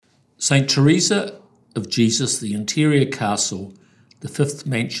St. Teresa of Jesus, the Interior Castle, the Fifth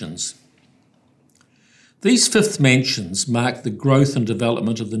Mansions. These fifth mansions mark the growth and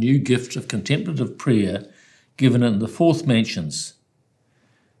development of the new gift of contemplative prayer given in the fourth mansions.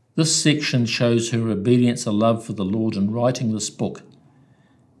 This section shows her obedience and love for the Lord in writing this book,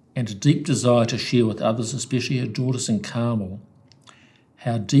 and a deep desire to share with others, especially her daughters in Carmel,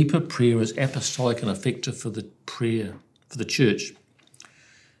 how deeper prayer is apostolic and effective for the church.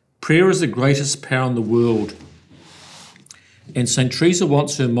 Prayer is the greatest power in the world, and St. Teresa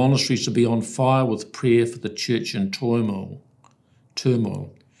wants her monasteries to be on fire with prayer for the church in turmoil.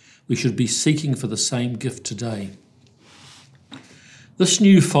 We should be seeking for the same gift today. This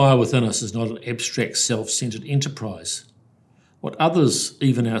new fire within us is not an abstract, self-centred enterprise. What others,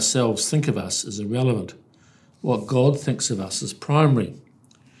 even ourselves, think of us is irrelevant. What God thinks of us is primary.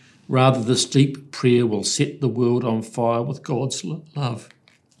 Rather, this deep prayer will set the world on fire with God's love.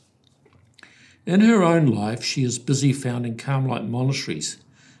 In her own life, she is busy founding Carmelite monasteries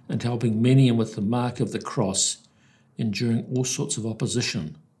and helping many with the mark of the cross, enduring all sorts of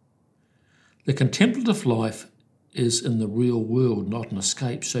opposition. The contemplative life is in the real world, not an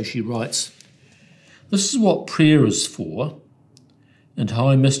escape. So she writes, "This is what prayer is for, and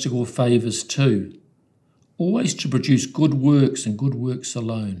high mystical favours too, always to produce good works and good works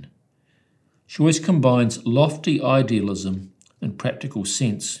alone." She always combines lofty idealism and practical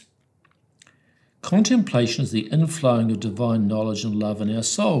sense. Contemplation is the inflowing of divine knowledge and love in our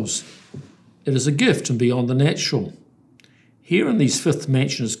souls. It is a gift and beyond the natural. Here in these fifth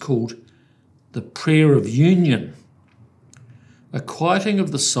mansions is called the prayer of union, a quieting of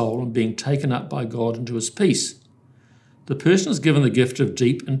the soul and being taken up by God into his peace. The person is given the gift of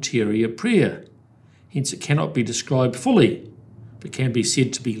deep interior prayer. Hence it cannot be described fully, but can be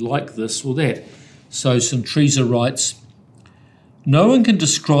said to be like this or that. So St. Teresa writes, "No one can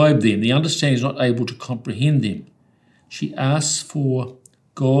describe them. The understanding is not able to comprehend them." She asks for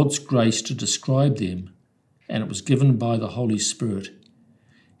God's grace to describe them, and it was given by the Holy Spirit.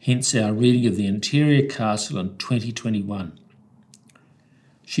 Hence our reading of the Interior Castle in 2021.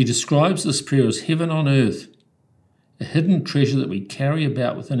 She describes this prayer as heaven on earth, a hidden treasure that we carry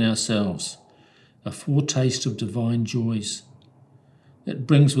about within ourselves, a foretaste of divine joys. It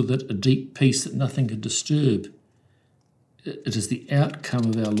brings with it a deep peace that nothing can disturb. It is the outcome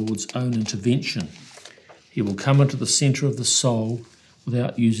of our Lord's own intervention. He will come into the centre of the soul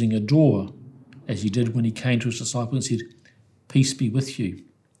without using a door, as he did when he came to his disciples and said, "Peace be with you."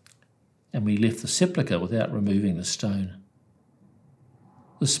 And we left the sepulchre without removing the stone.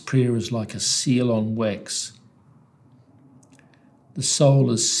 This prayer is like a seal on wax. The soul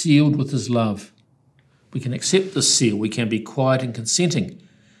is sealed with his love. We can accept this seal. We can be quiet and consenting.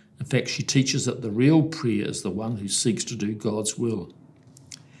 In fact, she teaches that the real prayer is the one who seeks to do God's will.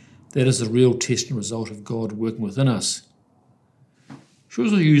 That is the real test and result of God working within us. She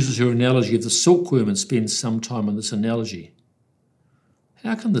also uses her analogy of the silkworm and spends some time on this analogy.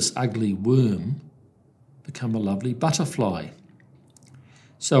 How can this ugly worm become a lovely butterfly?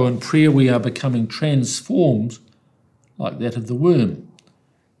 So in prayer we are becoming transformed like that of the worm.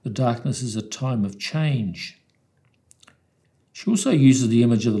 The darkness is a time of change. She also uses the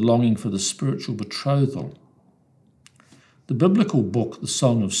image of the longing for the spiritual betrothal. The biblical book, the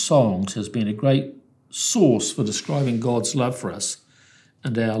Song of Songs, has been a great source for describing God's love for us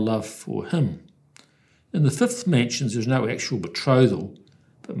and our love for him. In the fifth mansions, there's no actual betrothal,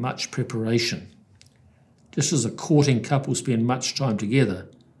 but much preparation. Just as a courting couple spend much time together,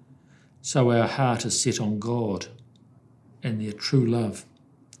 so our heart is set on God and their true love.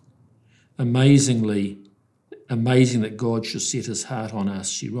 Amazing that God should set his heart on us,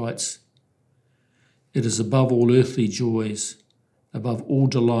 she writes. It is above all earthly joys, above all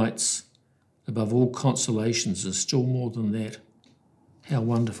delights, above all consolations, and still more than that. How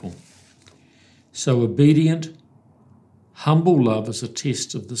wonderful. So obedient, humble love is a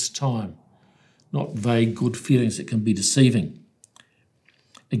test of this time, not vague good feelings that can be deceiving.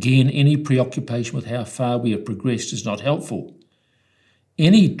 Again, any preoccupation with how far we have progressed is not helpful.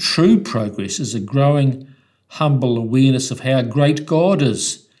 Any true progress is a growing, humble awareness of how great God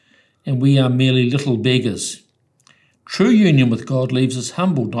is, and we are merely little beggars. True union with God leaves us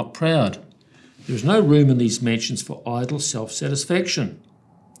humbled, not proud. There is no room in these mansions for idle self-satisfaction.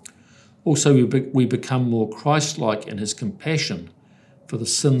 Also, we become more Christ-like in his compassion for the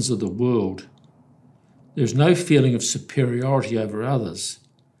sins of the world. There is no feeling of superiority over others,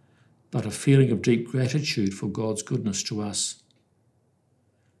 but a feeling of deep gratitude for God's goodness to us.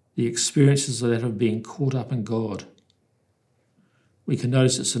 The experiences of that of being caught up in God. We can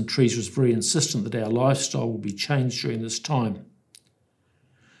notice that St. Teresa is very insistent that our lifestyle will be changed during this time.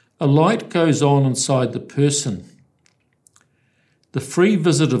 A light goes on inside the person. The free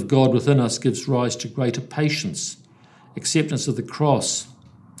visit of God within us gives rise to greater patience, acceptance of the cross,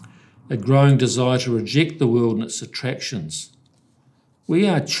 a growing desire to reject the world and its attractions. We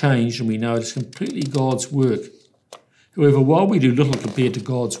are changed and we know it is completely God's work. However, while we do little compared to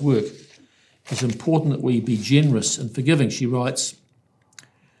God's work, it's important that we be generous and forgiving. She writes,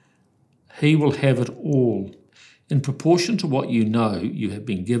 He will have it all. In proportion to what you know you have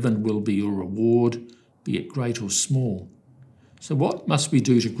been given will be your reward, be it great or small. So what must we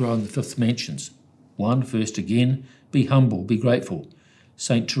do to grow in the fifth mansions? 1. First again, be humble, be grateful.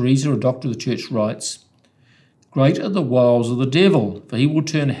 St. Teresa, a doctor of the Church, writes, Great are the wiles of the devil, for he will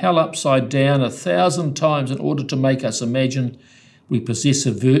turn hell upside down 1,000 times in order to make us imagine we possess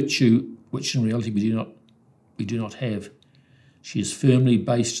a virtue which in reality we do not have. She is firmly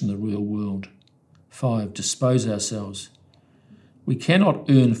based in the real world. 5. Dispose ourselves. We cannot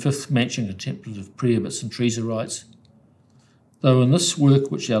earn fifth mansion contemplative prayer, but St. Teresa writes, Though in this work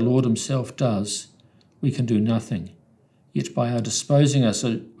which our Lord himself does, we can do nothing, yet by our disposing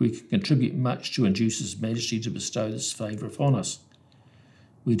ourselves we can contribute much to induce His Majesty to bestow this favour upon us.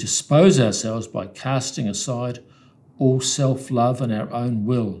 We dispose ourselves by casting aside all self-love and our own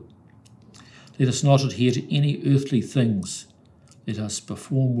will. Let us not adhere to any earthly things. Let us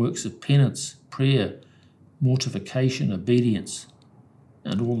perform works of penance, prayer, mortification, obedience,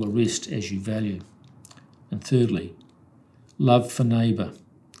 and all the rest as you value. And thirdly, love for neighbour.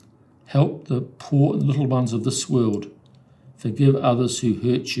 Help the poor and little ones of this world. Forgive others who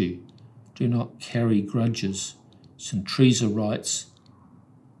hurt you. Do not carry grudges. St. Teresa writes,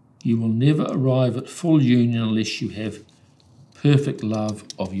 You will never arrive at full union unless you have perfect love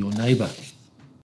of your neighbour.